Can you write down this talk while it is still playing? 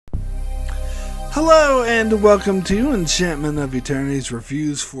Hello and welcome to Enchantment of Eternity's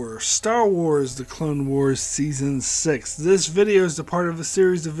reviews for Star Wars The Clone Wars Season 6. This video is a part of a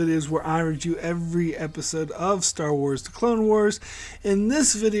series of videos where I review every episode of Star Wars The Clone Wars. In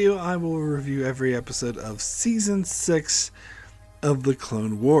this video, I will review every episode of Season 6 of The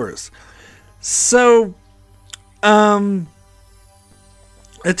Clone Wars. So, I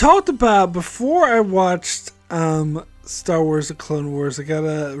talked about, before I watched Star Wars The Clone Wars, I got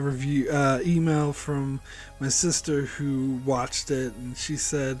a review email from my sister who watched it, and she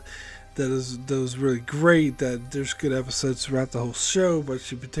said that it was really great, that there's good episodes throughout the whole show, but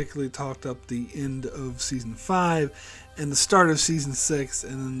she particularly talked up the end of Season 5 and the start of Season 6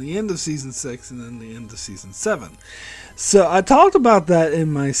 and then the end of Season 6 and then the end of Season 7. So I talked about that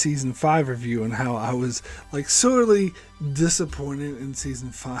in my Season 5 review and how I was like sorely disappointed in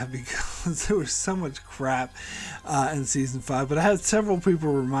Season 5 because there was so much crap in Season 5. But I had several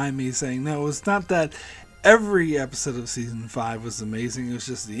people remind me saying, no, it's not that every episode of Season 5 was amazing. It was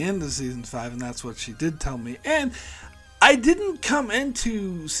just the end of Season 5, and that's what she did tell me. And I didn't come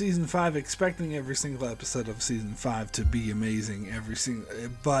into Season 5 expecting every single episode of Season 5 to be amazing,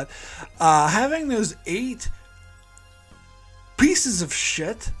 but having those 8 pieces of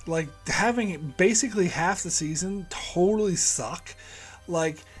shit, like having basically half the season totally suck,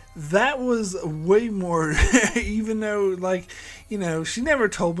 like that was way more, even though, like, you know, she never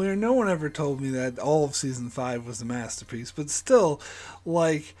told me, or no one ever told me that all of Season 5 was a masterpiece, but still,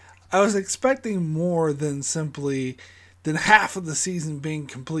 like, I was expecting more than half of the season being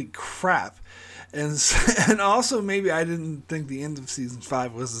complete crap. And also maybe I didn't think the end of Season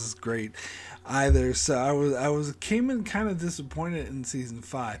 5 was as great either, so I came in kind of disappointed in Season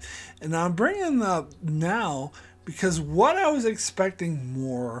 5. And I'm bringing up now because what I was expecting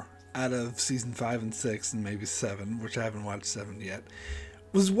more out of Season 5 and 6 and maybe 7, which I haven't watched 7 yet,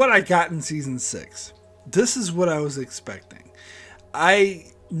 was what I got in Season 6. This is what I was expecting.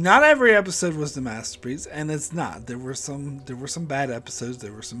 Not every episode was the masterpiece, and it's not. There were some bad episodes.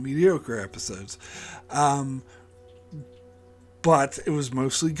 There were some mediocre episodes, but it was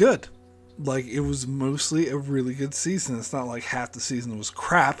mostly good. Like, it was mostly a really good season. It's not like half the season was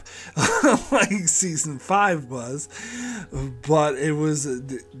crap, like Season 5 was. But it was,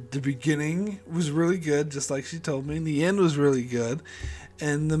 the beginning was really good, just like she told me. And the end was really good,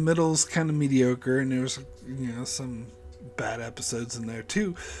 and the middle's kind of mediocre. And there was, you know, some bad episodes in there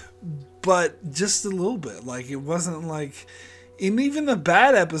too, but just a little bit. Like, it wasn't like, and even the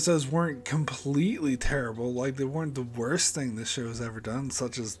bad episodes weren't completely terrible. Like, they weren't the worst thing the show has ever done,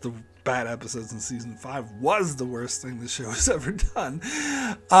 such as the bad episodes in Season 5 was the worst thing the show has ever done.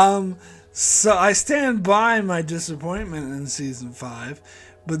 So I stand by my disappointment in Season 5.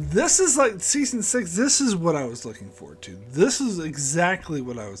 But this is like Season 6, this is what I was looking forward to. This is exactly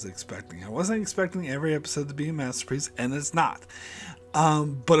what I was expecting. I wasn't expecting every episode to be a masterpiece, and it's not.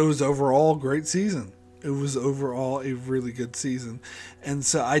 But it was overall a great season. It was overall a really good season. And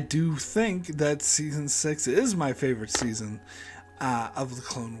so I do think that Season 6 is my favorite season of the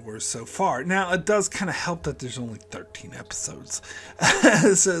Clone Wars so far. Now, it does kind of help that there's only 13 episodes.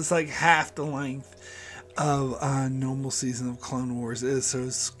 So it's like half the length of a normal season of Clone Wars is, so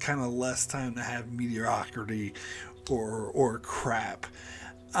it's kind of less time to have mediocrity or crap.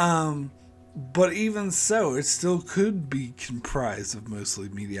 But even so, it still could be comprised of mostly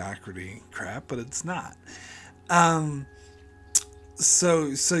mediocrity and crap, but it's not. So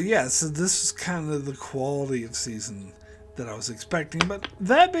this is kind of the quality of season that I was expecting. But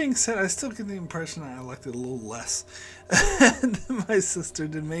that being said, I still get the impression I liked it a little less than my sister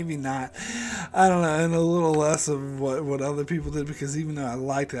did. Maybe not, I don't know, and a little less of what other people did, because even though I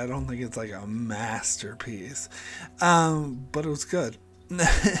liked it, I don't think it's like a masterpiece. But it was good.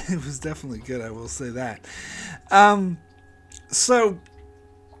 It was definitely good, I will say that. So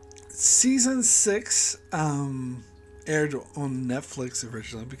Season 6 aired on Netflix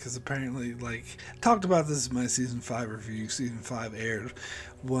originally, because apparently, like, I talked about this in my Season 5 review. Season 5 aired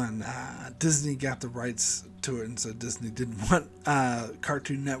when Disney got the rights to it, and so Disney didn't want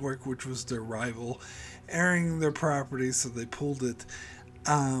Cartoon Network, which was their rival, airing their property, so they pulled it.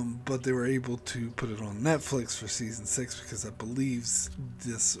 But they were able to put it on Netflix for Season 6 because I believe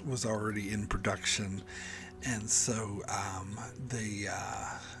this was already in production, and so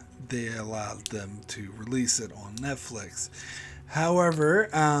they allowed them to release it on Netflix. However,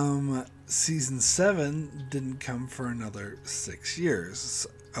 Season 7 didn't come for another 6 years,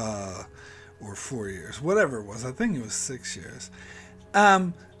 or 4 years, whatever it was. I think it was 6 years.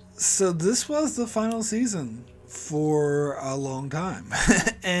 So this was the final season for a long time.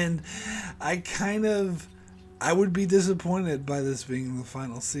 And I kind of I would be disappointed by this being the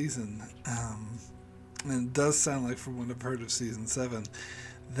final season. And it does sound like, from what I've heard of season 7,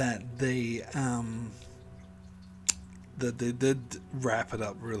 that they did wrap it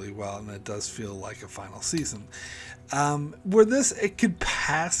up really well, and it does feel like a final season. Where it could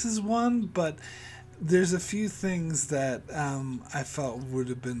pass as one, but there's a few things that I felt would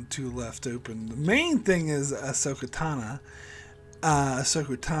have been too left open. The main thing is Ahsoka Tano.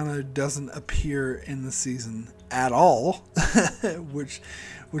 Ahsoka Tano doesn't appear in the season at all, which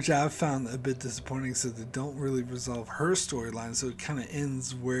I've found a bit disappointing. So they don't really resolve her storyline. So it kind of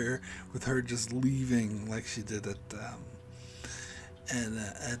ends with her just leaving, like she did at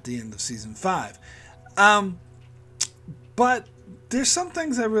the end of season 5. But there's some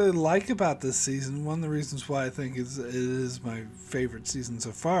things I really like about this season. One of the reasons why I think it is my favorite season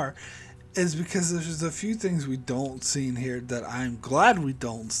so far is because there's a few things we don't see in here that I'm glad we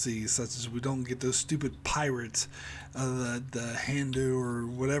don't see, such as we don't get those stupid pirates, the Handu or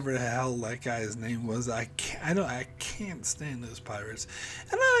whatever the hell that guy's name was. I can't stand those pirates,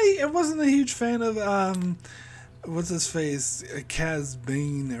 and I wasn't a huge fan of what's his face, Kaz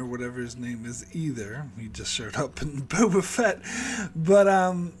Bane or whatever his name is either. He just showed up in Boba Fett, but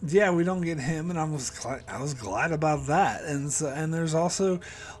yeah, we don't get him, and I was glad about that. And there's also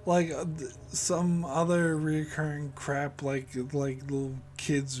like some other recurring crap, like little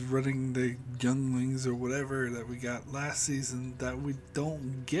kids running the younglings or whatever that we got last season that we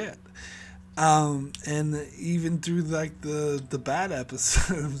don't get. And even through like the bad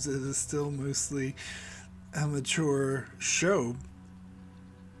episodes, it is still mostly a mature show.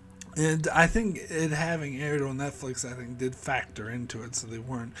 And I think it having aired on Netflix, I think, did factor into it. So they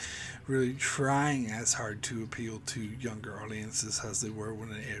weren't really trying as hard to appeal to younger audiences as they were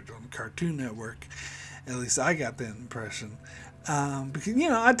when it aired on Cartoon Network. At least I got that impression. Because,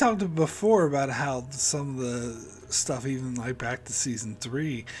 I talked before about how some of the stuff, even like back to season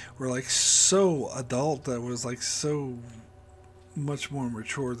 3, were like so adult that was like so much more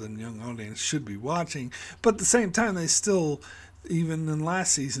mature than young audience should be watching. But at the same time, they still, even in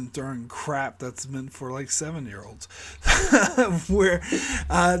last season, throwing crap that's meant for like 7-year-olds, where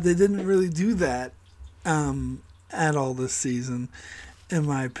they didn't really do that at all this season, in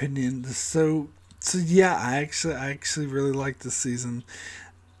my opinion. So yeah, I actually really like this season.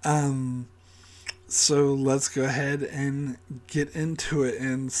 So let's go ahead and get into it.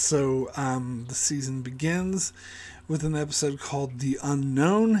 And so the season begins with an episode called The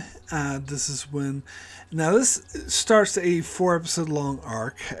Unknown. This starts a 4-episode long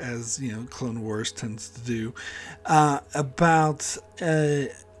arc, as Clone Wars tends to do, about a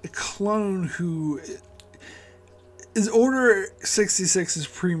clone who is Order 66 is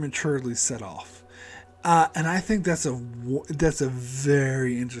prematurely set off. And I think that's a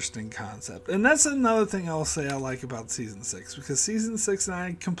very interesting concept. And that's another thing I'll say I like about Season 6. Because Season 6, and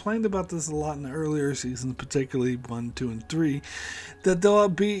I complained about this a lot in the earlier seasons, particularly 1, 2, and 3, that there'll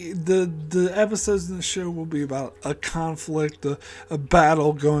be, the episodes in the show will be about a conflict, a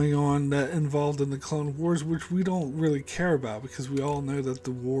battle going on that involved in the Clone Wars, which we don't really care about, because we all know that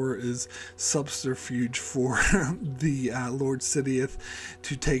the war is subterfuge for the Lord Sidious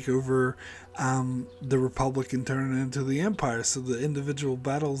to take over the Republic and turn it into the Empire. So the individual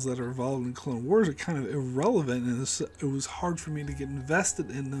battles that are involved in Clone Wars are kind of irrelevant, and it was hard for me to get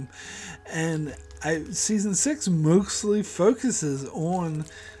invested in them. And Season 6 mostly focuses on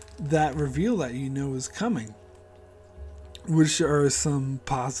that reveal that is coming, which are some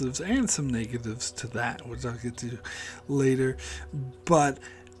positives and some negatives to that, which I'll get to later. But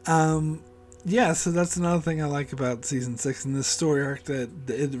yeah, so that's another thing I like about Season 6 and this story arc, that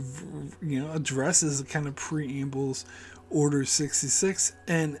it addresses kind of preambles Order 66,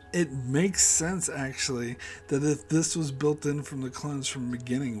 and it makes sense actually that if this was built in from the clones from the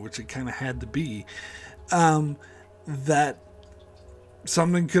beginning, which it kind of had to be, that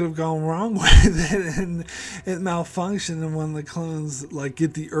something could have gone wrong with it and it malfunctioned, and when the clones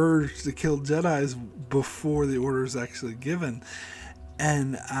get the urge to kill Jedis before the order is actually given.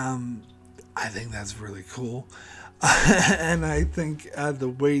 And I think that's really cool. And I think the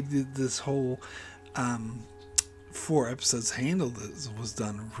way that this whole 4 episodes handled this was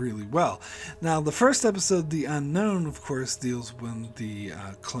done really well. Now, the first episode, The Unknown, of course, deals when the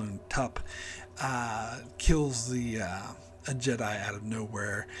clone Tup kills a Jedi out of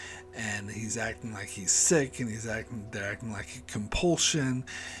nowhere, and he's acting like he's sick, and they're acting like a compulsion,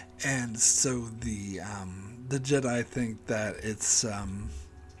 and so the Jedi think that it's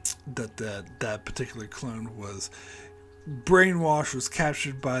that particular clone was brainwashed, was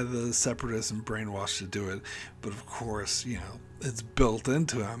captured by the Separatists and brainwashed to do it. But of course, it's built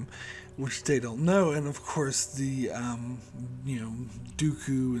into him, which they don't know. And of course, Dooku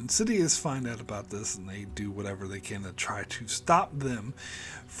and Sidious find out about this, and they do whatever they can to try to stop them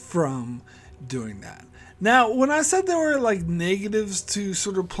from doing that. Now, when I said there were like negatives to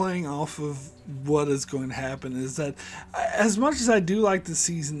sort of playing off of what is going to happen, is that as much as I do like the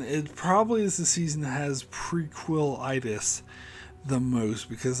season, it probably is the season that has prequel-itis the most,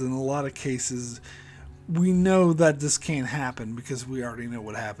 because in a lot of cases we know that this can't happen because we already know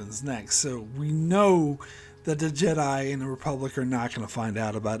what happens next. So we know that the Jedi and the Republic are not going to find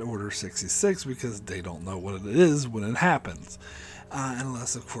out about Order 66 because they don't know what it is when it happens.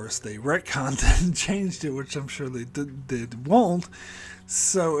 Unless, of course, they retconned it and changed it, which I'm sure they won't.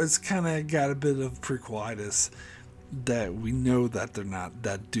 So it's kind of got a bit of prequelitis that we know that they're not,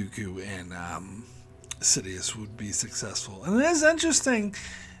 that Dooku and Sidious would be successful. And it is interesting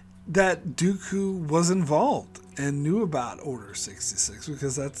that Dooku was involved and knew about Order 66,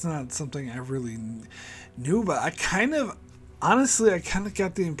 because that's not something I really knew about. Honestly, I kind of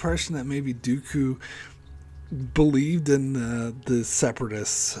got the impression that maybe Dooku believed in the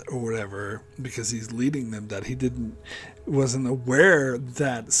separatists or whatever because he's leading them, that he wasn't aware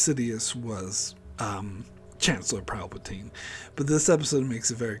that Sidious was Chancellor Palpatine. But this episode makes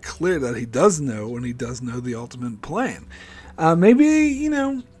it very clear that he does know, and he does know the ultimate plan. Maybe,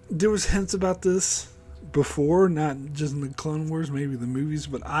 there was hints about this before, not just in the Clone Wars, maybe the movies,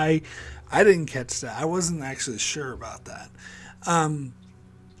 but I didn't catch that. I wasn't actually sure about that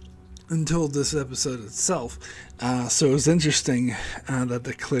until this episode itself. So it was interesting that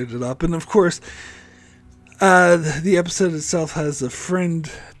they cleared it up. And of course, the episode itself has a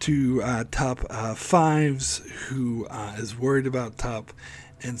friend to Top Fives who is worried about Top,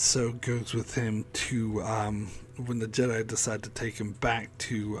 and so goes with him to when the Jedi decide to take him back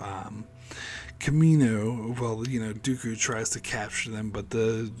to Kamino. Well, Dooku tries to capture them, but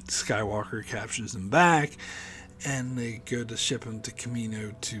the Skywalker captures them back, and they go to ship him to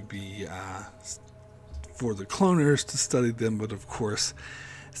Kamino to be for the cloners to study them. But of course,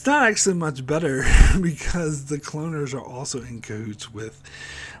 it's not actually much better because the cloners are also in cahoots with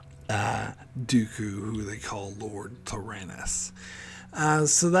Dooku, who they call Lord Tyrannus.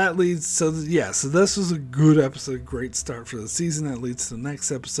 So this was a good episode, great start for the season. That leads to the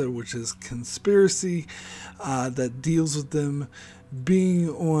next episode, which is Conspiracy, that deals with them being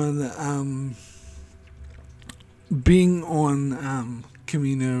on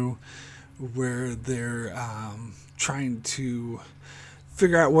Kamino, where they're trying to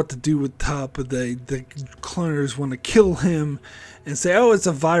figure out what to do with Top. The cloners want to kill him and say, oh, it's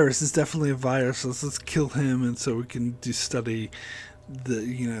a virus, it's definitely a virus, so let's kill him, and so we can study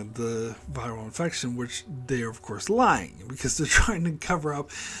the viral infection, which they are of course lying because they're trying to cover up.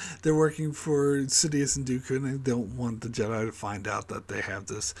 They're working for Sidious and Dooku, and they don't want the Jedi to find out that they have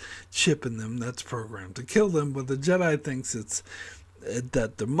this chip in them that's programmed to kill them. But the Jedi thinks it's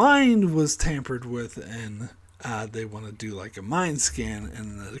that the mind was tampered with, and they want to do like a mind scan,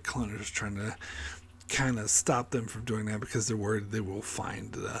 and the cloners are trying to kind of stop them from doing that because they're worried they will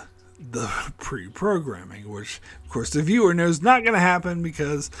find the pre-programming, which of course the viewer knows not going to happen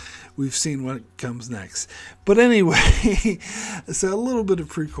because we've seen what comes next. But anyway, so a little bit of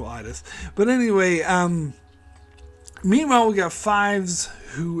prequelitis. But anyway, meanwhile we got Fives,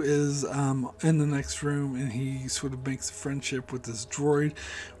 who is in the next room, and he sort of makes a friendship with this droid,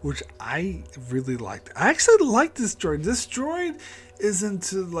 which I really liked. I actually like this droid. This droid is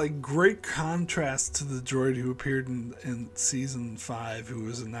into like great contrast to the droid who appeared in season 5, who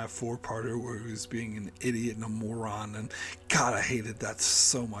was in that 4-parter where he was being an idiot and a moron, and God, I hated that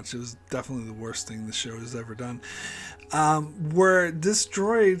so much. It was definitely the worst thing the show has ever done. Where this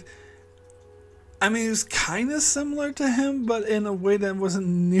droid, I mean, it was kind of similar to him, but in a way that wasn't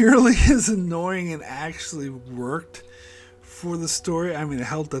nearly as annoying and actually worked for the story. I mean, it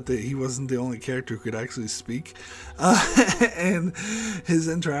helped that he wasn't the only character who could actually speak. And his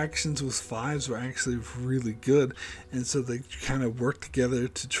interactions with Fives were actually really good. And so they kind of worked together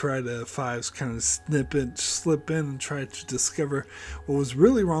to try to, Fives kind of slip in and try to discover what was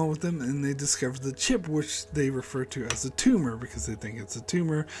really wrong with him. And they discovered the chip, which they refer to as a tumor because they think it's a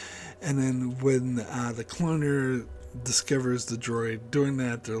tumor. And then when the cloner discovers the droid doing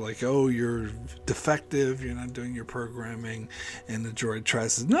that, they're like, oh, you're defective, you're not doing your programming. And the droid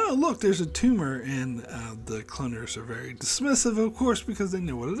tries to, no, look, there's a tumor. And the cloners are very dismissive, of course, because they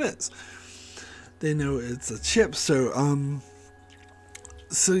know what it is. They know it's a chip. So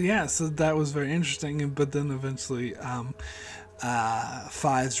that was very interesting. But then eventually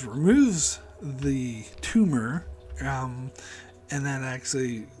Fives removes the tumor, and that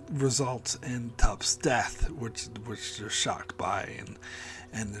actually results in Tup's death, which they're shocked by,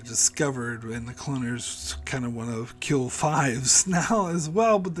 and they're discovered, and the cloners kind of want to kill Fives now as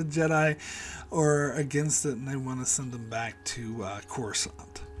well, but the Jedi are against it, and they want to send them back to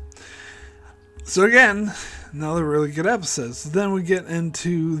Coruscant. So again, another really good episode. So then we get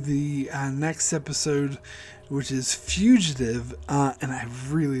into the next episode, which is Fugitive, and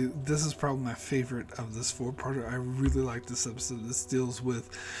this is probably my favorite of this 4-parter. I really like this episode. This deals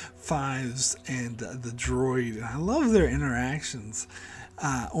with Fives and the droid, and I love their interactions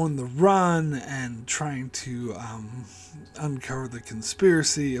on the run and trying to uncover the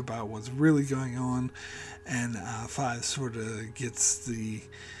conspiracy about what's really going on, and Fives sort of gets the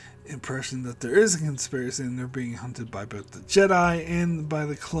impression that there is a conspiracy and they're being hunted by both the Jedi and by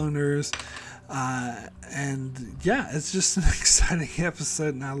the cloners. And yeah, it's just an exciting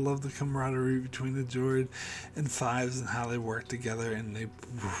episode, and I love the camaraderie between the droid and Fives and how they work together, and they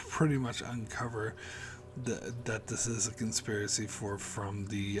pretty much uncover that this is a conspiracy from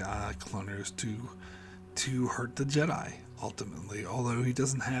the cloners to hurt the Jedi ultimately, although he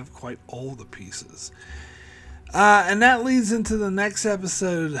doesn't have quite all the pieces. And that leads into the next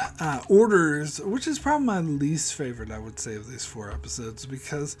episode, Orders, which is probably my least favorite, I would say, of these 4 episodes,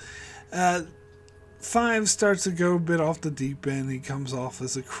 because Fives starts to go a bit off the deep end. He comes off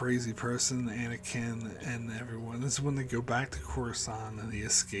as a crazy person, Anakin and everyone. This is when they go back to Coruscant and he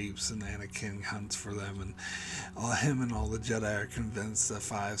escapes, and Anakin hunts for them, and him and all the Jedi are convinced that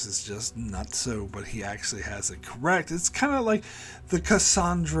Fives is just nutso, but he actually has it correct. It's kind of like the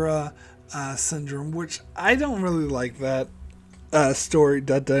Cassandra syndrome, which I don't really like that story,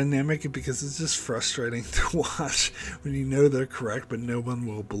 that dynamic, because it's just frustrating to watch when you know they're correct but no one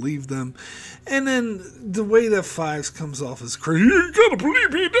will believe them. And then the way that Fives comes off as crazy, you gotta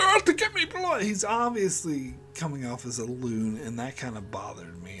believe me to get me blood. He's obviously coming off as a loon, and that kind of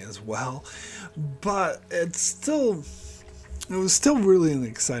bothered me as well, but it was still really an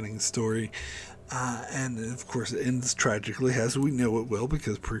exciting story. And of course it ends tragically, as we know it will,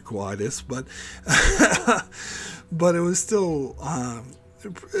 because prequelitis, but but it was still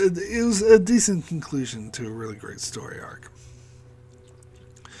it was a decent conclusion to a really great story arc.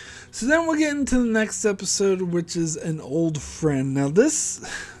 So then we'll get into the next episode, which is An Old Friend. Now this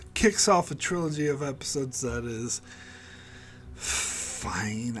kicks off a trilogy of episodes that is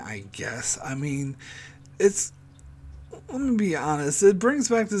fine, I guess. I mean, let me be honest, it brings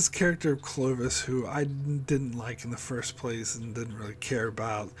back this character of Clovis, who I didn't like in the first place and didn't really care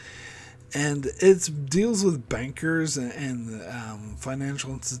about. And it deals with bankers and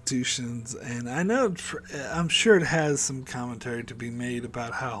financial institutions. And I'm sure it has some commentary to be made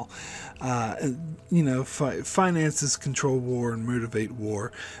about how, finances control war and motivate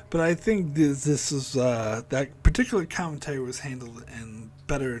war. But I think this was, that particular commentary was handled in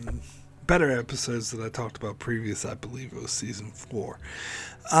better episodes that I talked about previous. I believe it was season 4,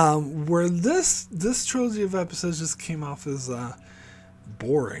 where this trilogy of episodes just came off as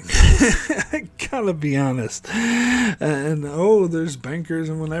boring. I gotta be honest. And there's bankers,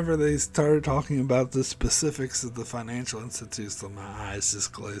 and whenever they started talking about the specifics of the financial institutes, my eyes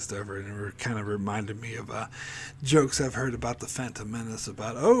just glazed over, and it kind of reminded me of jokes I've heard about the Phantom Menace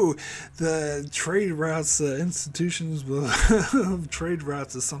about the trade routes, institutions of trade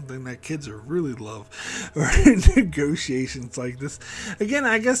routes is something that kids are really love, or negotiations like this. Again,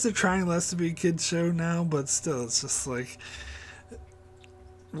 I guess they're trying less to be a kid's show now, but still, it's just like,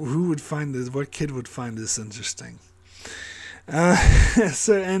 who would find this? What kid would find this interesting?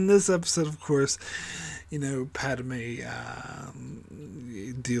 So in this episode, of course, Padme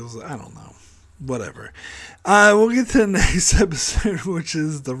deals. I don't know. Whatever. We'll get to the next episode, which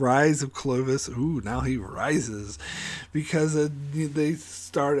is The Rise of Clovis. Ooh, now he rises, because they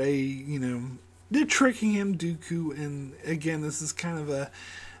start they're tricking him, Dooku, and again, this is kind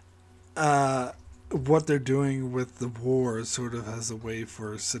of what they're doing with the war sort of as a way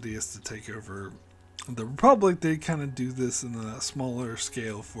for Sidious to take over the Republic. They kind of do this in a smaller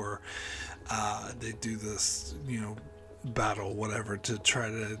scale for they do this battle, whatever, to try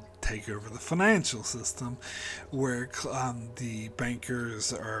to take over the financial system, where the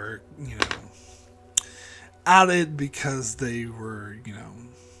bankers are at it because they were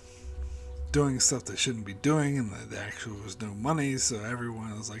doing stuff they shouldn't be doing, and there actually was no money, so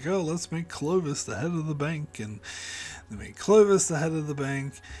everyone was like, let's make Clovis the head of the bank, and they made Clovis the head of the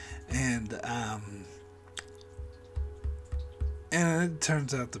bank, and it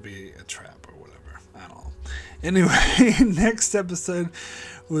turns out to be a trap or whatever. I don't know. Anyway, next episode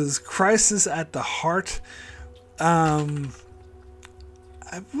was Crisis at the Heart.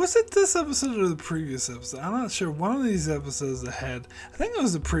 Was it this episode or the previous episode? I'm not sure. One of these episodes ahead, I think it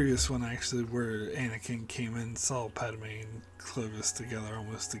was the previous one actually, where Anakin came in, saw Padme and Clovis together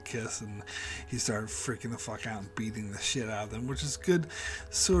almost to kiss, and he started freaking the fuck out and beating the shit out of them, which is good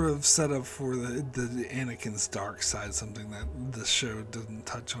sort of setup for the Anakin's dark side, something that the show doesn't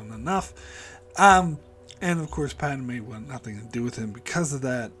touch on enough. And of course, Padme wanted nothing to do with him because of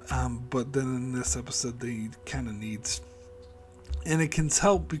that. But then in this episode, they kind of needs Anakin's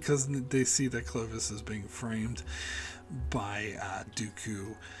help because they see that Clovis is being framed by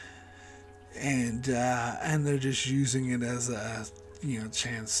Dooku, and they're just using it as a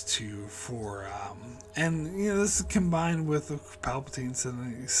chance and this is combined with Palpatine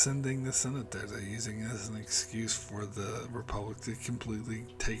sending the Senate there. They're using it as an excuse for the Republic to completely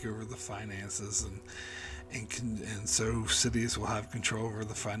take over the finances, and so Sidious will have control over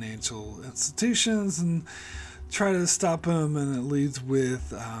the financial institutions and try to stop him. And it leads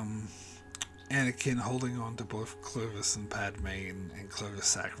with Anakin holding on to both Clovis and Padme, and Clovis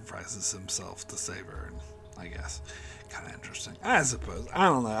sacrifices himself to save her. And I guess kind of interesting, I suppose. I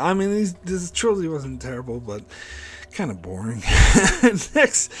don't know. I mean, this trilogy wasn't terrible, but kind of boring.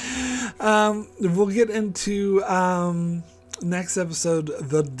 Next, we'll get into next episode,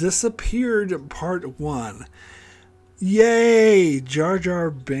 The Disappeared Part 1. Yay! Jar Jar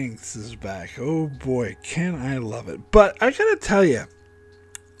Binks is back. Oh boy, can I love it. But I gotta tell you,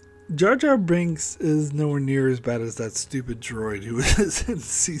 Jar Jar Binks is nowhere near as bad as that stupid droid who was in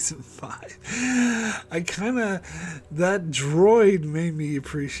season 5. That droid made me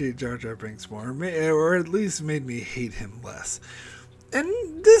appreciate Jar Jar Binks more, or at least made me hate him less. And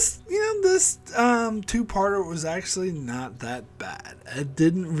this two-parter was actually not that bad. It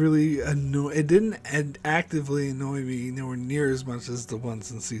didn't really actively annoy me nowhere near as much as the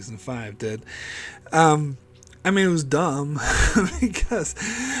ones in season 5 did. I mean, it was dumb because,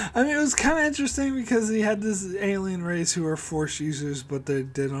 it was kind of interesting because he had this alien race who are Force users, but they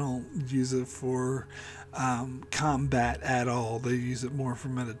don't use it for combat at all. They use it more for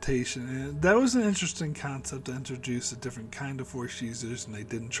meditation. And that was an interesting concept to introduce a different kind of Force users, and they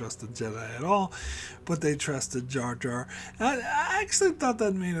didn't trust the Jedi at all, but they trusted Jar Jar. And I actually thought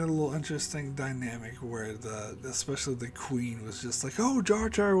that made it a little interesting dynamic where especially the Queen was just like, oh, Jar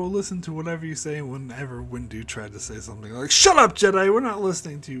Jar will listen to whatever you say. Whenever Windu tried to say something like, shut up, Jedi, we're not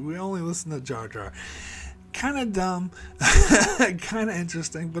listening to you, we only listen to Jar Jar. Kind of dumb, kind of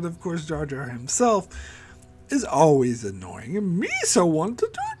interesting, but of course Jar Jar himself is always annoying, and me so want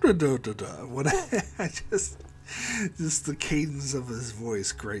to what just the cadence of his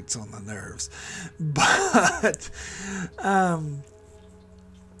voice grates on the nerves.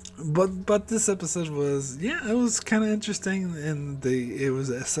 But this episode was, it was kind of interesting, and it was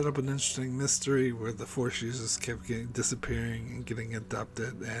set up an interesting mystery where the Force users kept disappearing and getting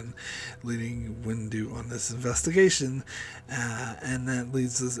adopted and leading Windu on this investigation, and that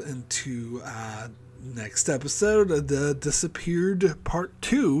leads us into next episode, The Disappeared Part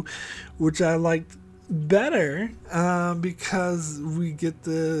 2, which I liked better because we get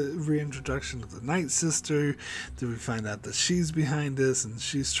the reintroduction of the Night Sister. Then we find out that she's behind this, and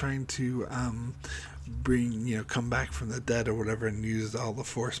she's trying to come back from the dead or whatever, and use all the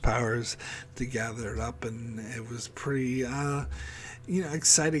Force powers to gather it up. And it was pretty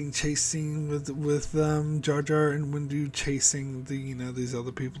exciting chase scene with Jar Jar and Windu chasing these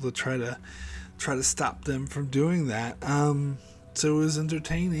other people to try to stop them from doing that. So it was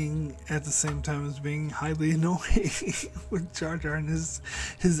entertaining at the same time as being highly annoying with Jar Jar and his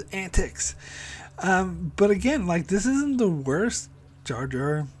antics. But again, this isn't the worst Jar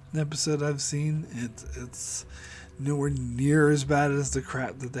Jar episode I've seen. It's nowhere near as bad as the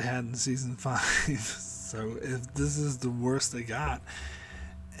crap that they had in season 5. So if this is the worst they got,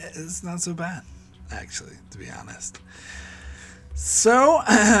 it's not so bad, actually, to be honest. So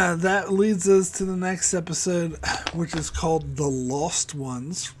that leads us to the next episode, which is called The Lost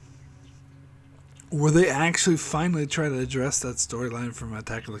Ones, where they actually finally try to address that storyline from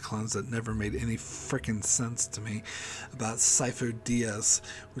Attack of the Clones that never made any freaking sense to me about Sifo Dyas,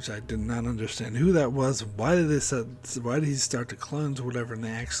 which I did not understand who that was. Why did he start the clones or whatever, and they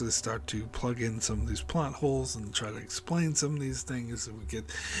actually start to plug in some of these plot holes and try to explain some of these things. And we get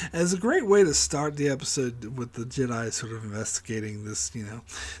as a great way to start the episode with the Jedi sort of investigating this,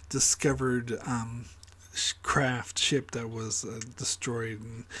 discovered craft ship that was destroyed,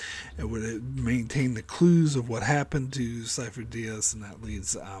 and it would maintain the clues of what happened to Sifo Dyas, and that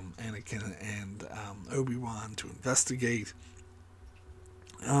leads Anakin and Obi-Wan to investigate,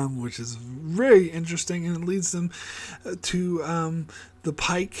 which is very interesting, and it leads them to the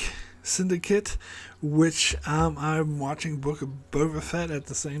Pike Syndicate, which I'm watching Book of Boba Fett at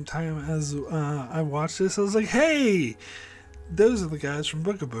the same time as I watch this. I was like, hey, those are the guys from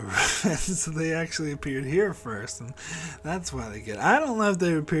Book of Boba Fett. So they actually appeared here first, and that's why they get it. I don't know if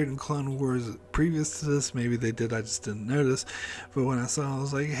they appeared in Clone Wars previous to this. Maybe they did, I just didn't notice. But when I saw it, I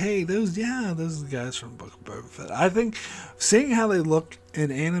was like, hey, those are the guys from Book of Boba Fett. I think seeing how they look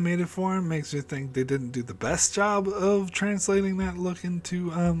in animated form makes me think they didn't do the best job of translating that look into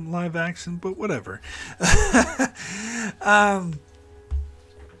live action, but whatever.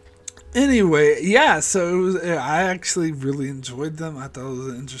 Anyway, yeah, so it was, I actually really enjoyed them. I thought it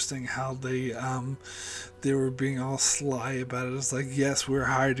was interesting how they were being all sly about it. It's like, yes, we were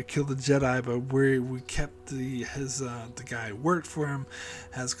hired to kill the Jedi, but we kept the guy who worked for him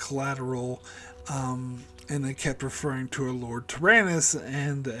as collateral. And they kept referring to a Lord Tyrannus,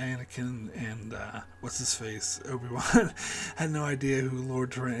 and Anakin and what's his face, Obi-Wan had no idea who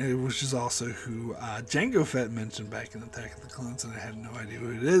Lord Tyrannus, which is also who Jango Fett mentioned back in Attack of the Clones, and they had no idea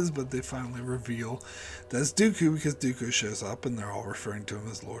who it is. But they finally reveal that's Dooku, because Dooku shows up, and they're all referring to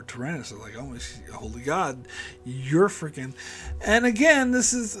him as Lord Tyrannus. They're like, oh, holy God, you're freaking. And again,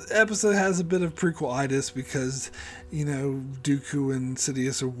 this episode has a bit of prequel-itis because, you know, Dooku and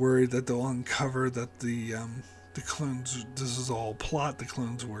Sidious are worried that they'll uncover that the clones, this is all plot. The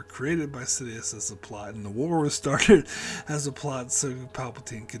clones were created by Sidious as a plot, and the war was started as a plot so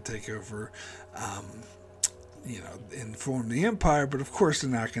Palpatine could take over, and form the Empire. But of course,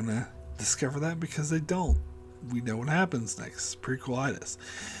 they're not going to discover that because they don't. We know what happens next. Prequel-itis.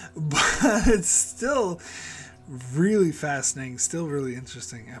 But it's still really fascinating, still really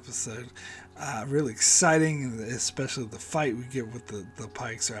interesting episode. Really exciting, especially the fight we get with the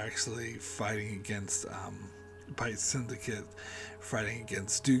Pikes are actually fighting against Pike Syndicate, fighting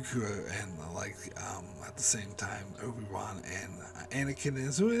against Dooku, and at the same time Obi-Wan and Anakin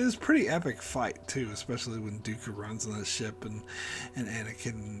is a pretty epic fight too, especially when Dooku runs on the ship and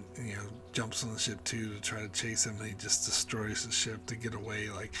Anakin jumps on the ship too to try to chase him, and he just destroys the ship to get away.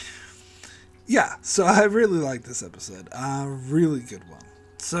 Yeah, so I really like this episode. Really good one.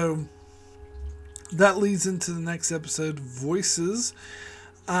 So that leads into the next episode, Voices,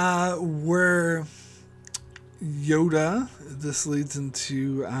 where Yoda, this leads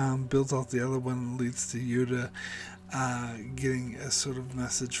into, builds off the other one, leads to Yoda getting a sort of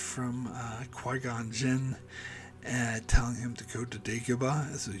message from Qui-Gon Jinn, telling him to go to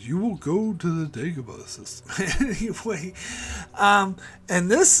Dagobah. So you will go to the Dagobah system. Anyway, and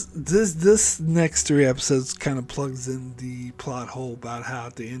this next 3 episodes kind of plugs in the plot hole about how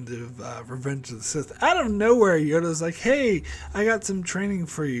at the end of Revenge of the Sith, out of nowhere, Yoda's like, hey, I got some training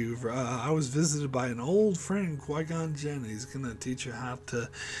for you. I was visited by an old friend, Qui-Gon Jinn. He's going to teach you how to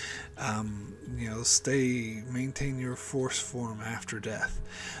maintain your force form after death.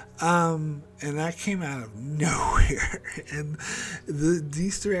 And that came out of nowhere. And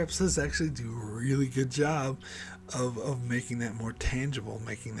these 3 episodes actually do a really good job of making that more tangible,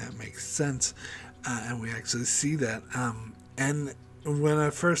 making that make sense. And we actually see that. And when I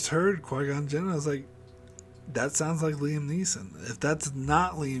first heard Qui-Gon Jinn, I was like, that sounds like Liam Neeson. If that's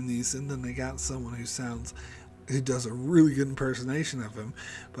not Liam Neeson, then they got someone who does a really good impersonation of him.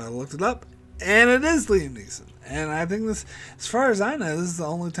 But I looked it up, and it is Liam Neeson. And I think this, as far as I know, this is the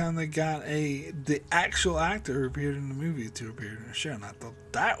only time they got the actual actor who appeared in the movie to appear in the show. And I thought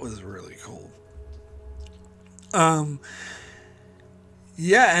that was really cool.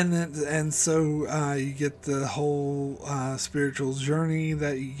 Yeah, and so you get the whole spiritual journey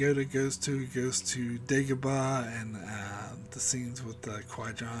that Yoda goes to. He goes to Dagobah, and the scenes with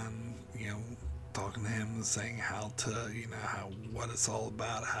Qui-Gon, talking to him and saying what it's all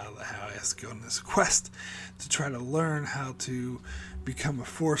about, how he has to go on this quest to try to learn how to become a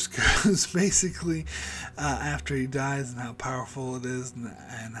Force Ghost, basically, after he dies, and how powerful it is,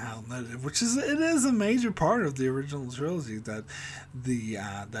 and how it is a major part of the original trilogy that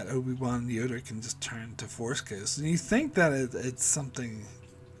that Obi-Wan and Yoda can just turn to Force Ghosts, and you think that it's something.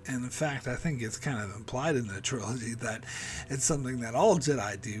 And in fact, I think it's kind of implied in the trilogy that it's something that all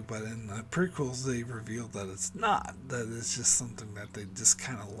Jedi do, but in the prequels they revealed that it's not. That it's just something that they just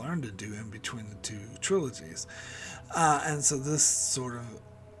kind of learned to do in between the 2 trilogies. And so this sort of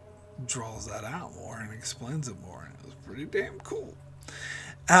draws that out more and explains it more, and it was pretty damn cool.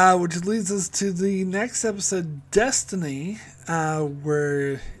 Which leads us to the next episode, Destiny,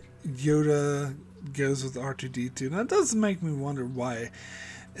 where Yoda goes with R2-D2. Now, it does make me wonder why,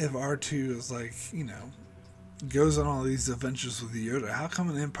 if R2 is goes on all these adventures with Yoda. How come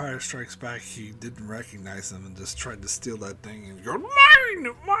in Empire Strikes Back he didn't recognize him and just tried to steal that thing and go,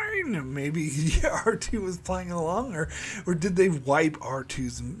 mine, mine? Maybe R2 was playing along, or did they wipe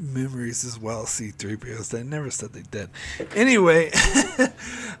R2's memories as well, C-3PO's? They never said they did. Anyway,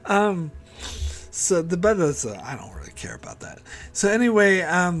 so the better, I don't really care about that. So anyway,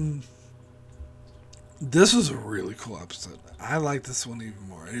 this was a really cool episode. I like this one even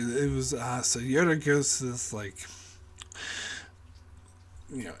more. It was so Yoda goes to this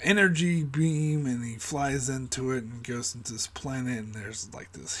energy beam, and he flies into it and goes into this planet, and there's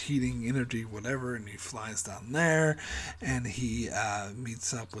like this heating energy whatever, and he flies down there, and he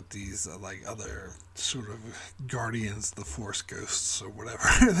meets up with these other sort of guardians, the Force ghosts or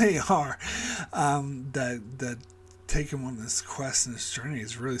whatever they are, that take him on this quest and this journey.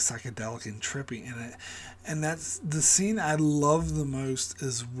 Is really psychedelic and trippy, and that's the scene I love the most,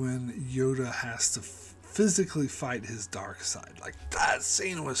 is when Yoda has to physically fight his dark side. Like, that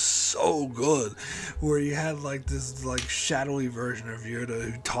scene was so good, where you had this shadowy version of Yoda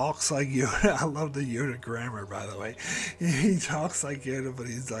who talks like Yoda. I love the Yoda grammar, by the way. He talks like Yoda, but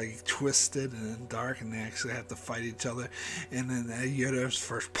he's twisted and dark, and they actually have to fight each other. And then Yoda's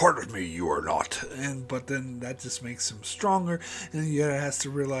first, part of me you are not, but then that just makes him stronger, and Yoda has to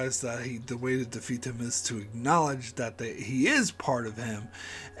realize that the way to defeat him is to acknowledge that he is part of him,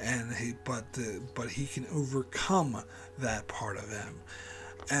 and but he can overcome that part of him.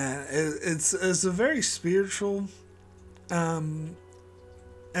 And it's a very spiritual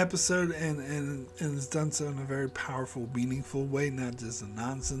episode, and it's done so in a very powerful, meaningful way, not just a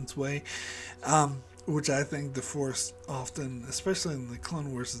nonsense way, which I think the Force often, especially in the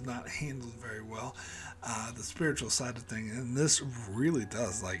Clone Wars, is not handled very well. The spiritual side of things, and this really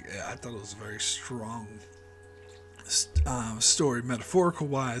does. I thought it was a very strong story, metaphorical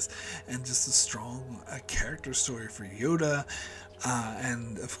wise, and just a strong character story for Yoda,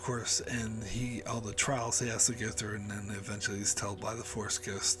 and of course, all the trials he has to go through, and then eventually he's told by the Force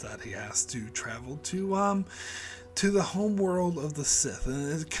Ghost that he has to travel to the home world of the Sith,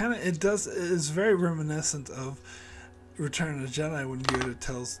 and it's very reminiscent of Return of the Jedi, when Yoda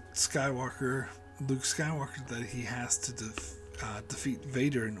tells Luke Skywalker, that he has to defeat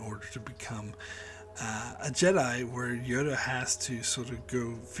Vader in order to become a Jedi, where Yoda has to sort of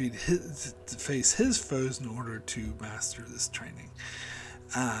go face his foes in order to master this training.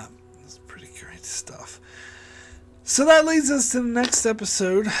 It's pretty great stuff. So that leads us to the next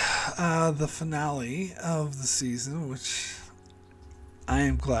episode, the finale of the season, which I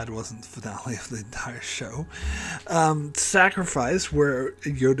am glad wasn't the finale of the entire show. Sacrifice, where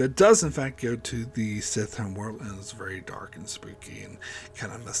Yoda does in fact go to the Sith homeworld, and it's very dark and spooky and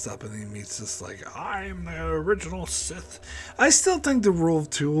kind of messed up, and he meets this I'm the original Sith. I still think the rule of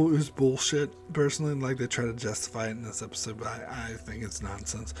two is bullshit, personally. They try to justify it in this episode, but I think it's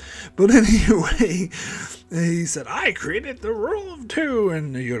nonsense. But anyway, he said, I created the rule of two,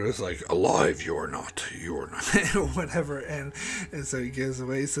 and Yoda's alive, you're not, whatever, and so he goes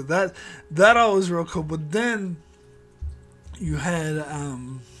away. So that all was real cool. But then you had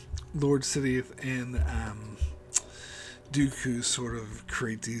Lord Sidious and Dooku sort of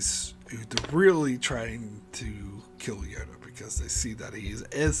create these, they're really trying to kill Yoda, because they see that he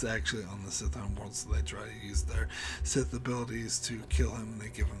is actually on the Sith homeworld, so they try to use their Sith abilities to kill him. They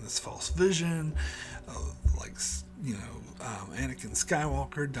give him this false vision of Anakin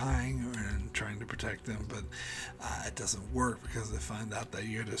Skywalker dying and trying to protect them, but it doesn't work, because they find out that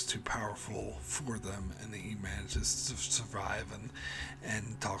Yoda's too powerful for them, and he manages to survive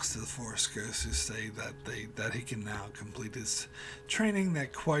and talks to the Force Ghosts, who say that he can now complete his training,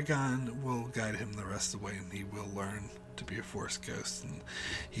 that Qui-Gon will guide him the rest of the way, and he will learn to be a Force Ghost. And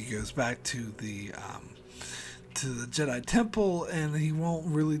he goes back to the Jedi Temple, and he won't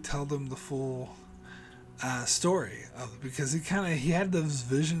really tell them the full story because he had those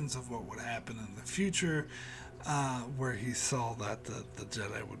visions of what would happen in the future, where he saw that the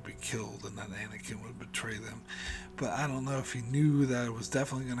Jedi would be killed and that Anakin would betray them. But I don't know if he knew that it was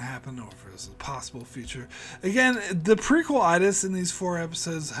definitely going to happen, or if it was a possible future. Again, the prequel-itis in these 4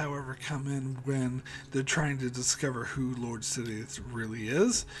 episodes, however, come in when they're trying to discover who Lord Sidious really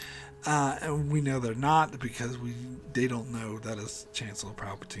is. And we know they're not, because they don't know that it's Chancellor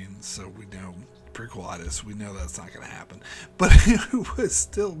Palpatine, so we know prequel-itis. We know that's not going to happen. But it was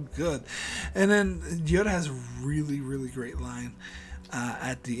still good. And then Yoda has a really, really great line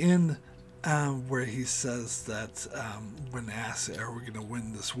at the end, where he says that when asked, are we going to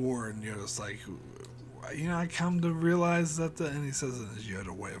win this war? And Yoda's like, I come to realize that and he says in his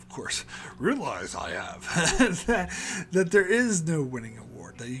Yoda way, of course, realize I have, that there is no winning a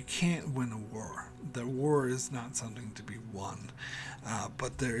war, that you can't win a war, the war is not something to be won,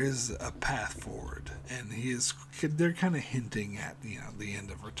 but there is a path forward, and they're kind of hinting at, you know, the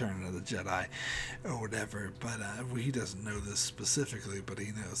end of Return of the Jedi or whatever, but he doesn't know this specifically, but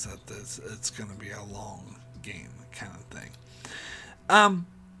he knows that it's going to be a long game kind of thing.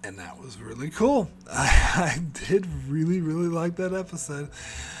 And that was really cool. I did really, really like that episode.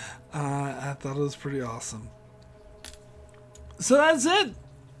 I thought it was pretty awesome. So that's it.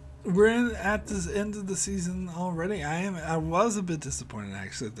 We're at this end of the season already. I was a bit disappointed,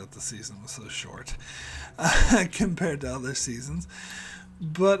 actually, that the season was so short compared to other seasons.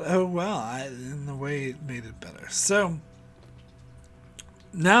 But oh well, in the way it made it better. So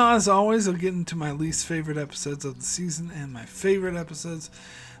now, as always, I'll get into my least favorite episodes of the season and my favorite episodes.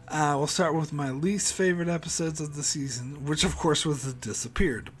 We'll start with my least favorite episodes of the season, which of course was The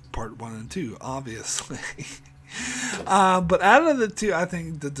Disappeared, part 1 and 2, obviously. But out of the two, I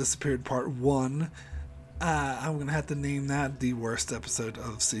think The Disappeared part 1, I'm going to have to name that the worst episode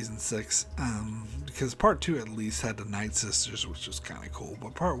of season 6, because part 2 at least had the Night Sisters, which was kind of cool,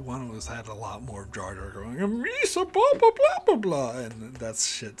 but part 1 had a lot more of Jar Jar going, Misa, blah, blah, blah, blah, blah, and that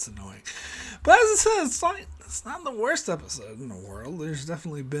shit's annoying. But as I said, it's not the worst episode in the world. There's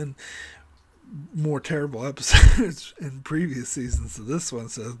definitely been more terrible episodes in previous seasons to this one,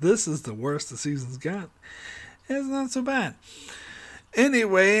 so this is the worst the season's got. It's not so bad.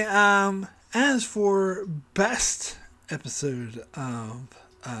 Anyway, as for best episode of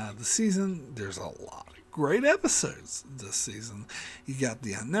the season, there's a lot of great episodes this season. You got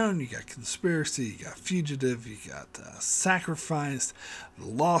The Unknown, you got Conspiracy, you got Fugitive, you got Sacrificed, The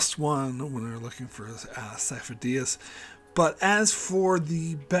Lost One, when they're looking for Cypher Diaz. But as for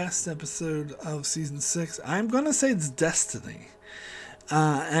the best episode of season 6, I'm going to say it's Destiny.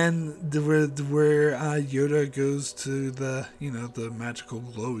 And where Yoda goes to the magical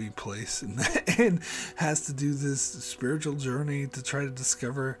glowy place and has to do this spiritual journey to try to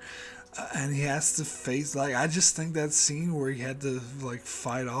discover, and he has to face, I just think that scene where he had to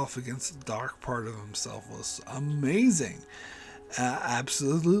fight off against the dark part of himself was amazing.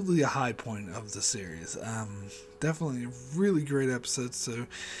 Absolutely a high point of the series. Definitely a really great episode. So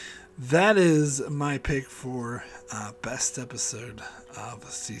that is my pick for best episode of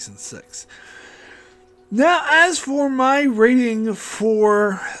season 6. Now, as for my rating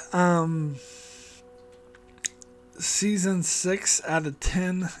for season 6 out of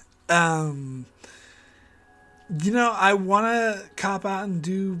 10, I want to cop out and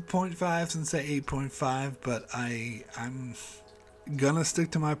do 0.5s and say 8.5, but I'm gonna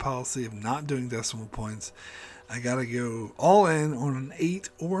stick to my policy of not doing decimal points. I gotta go all in on an 8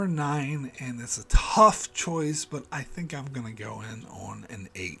 or a 9, and it's a tough choice, but I think I'm gonna go in on an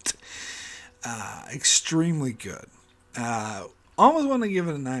 8. Extremely good. Almost want to give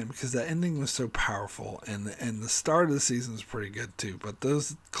it a 9 because the ending was so powerful, and the start of the season was pretty good too. But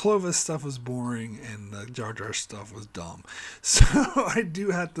those Clovis stuff was boring, and the Jar Jar stuff was dumb. So I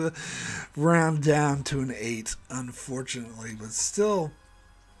do have to round down to an 8, unfortunately, but still.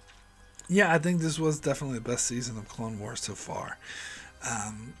 Yeah, I think this was definitely the best season of Clone Wars so far.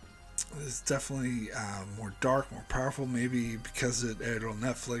 It's definitely more dark, more powerful. Maybe because it aired on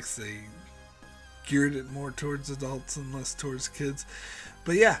Netflix, they geared it more towards adults and less towards kids.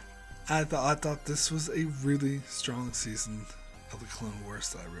 But yeah, I thought this was a really strong season of the Clone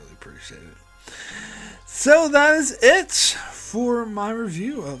Wars that I really appreciated. So that is it for my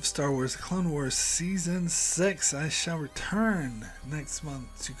review of Star Wars Clone Wars Season 6. I shall return next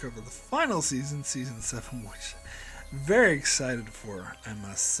month to cover the final season, Season 7, which I'm very excited for, I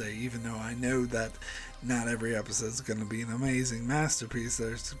must say, even though I know that not every episode is going to be an amazing masterpiece.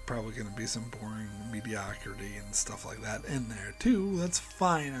 There's probably going to be some boring mediocrity and stuff like that in there too. That's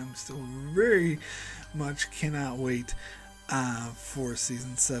fine. I'm still very much cannot wait for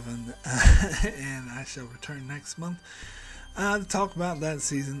Season 7, and I shall return next month to talk about that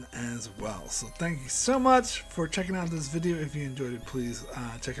season as well. So thank you so much for checking out this video. If you enjoyed it, please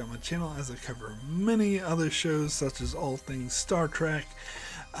check out my channel as I cover many other shows such as all things Star Trek,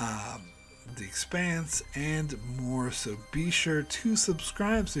 The Expanse, and more. So be sure to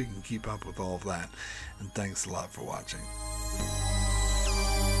subscribe so you can keep up with all of that. And thanks a lot for watching.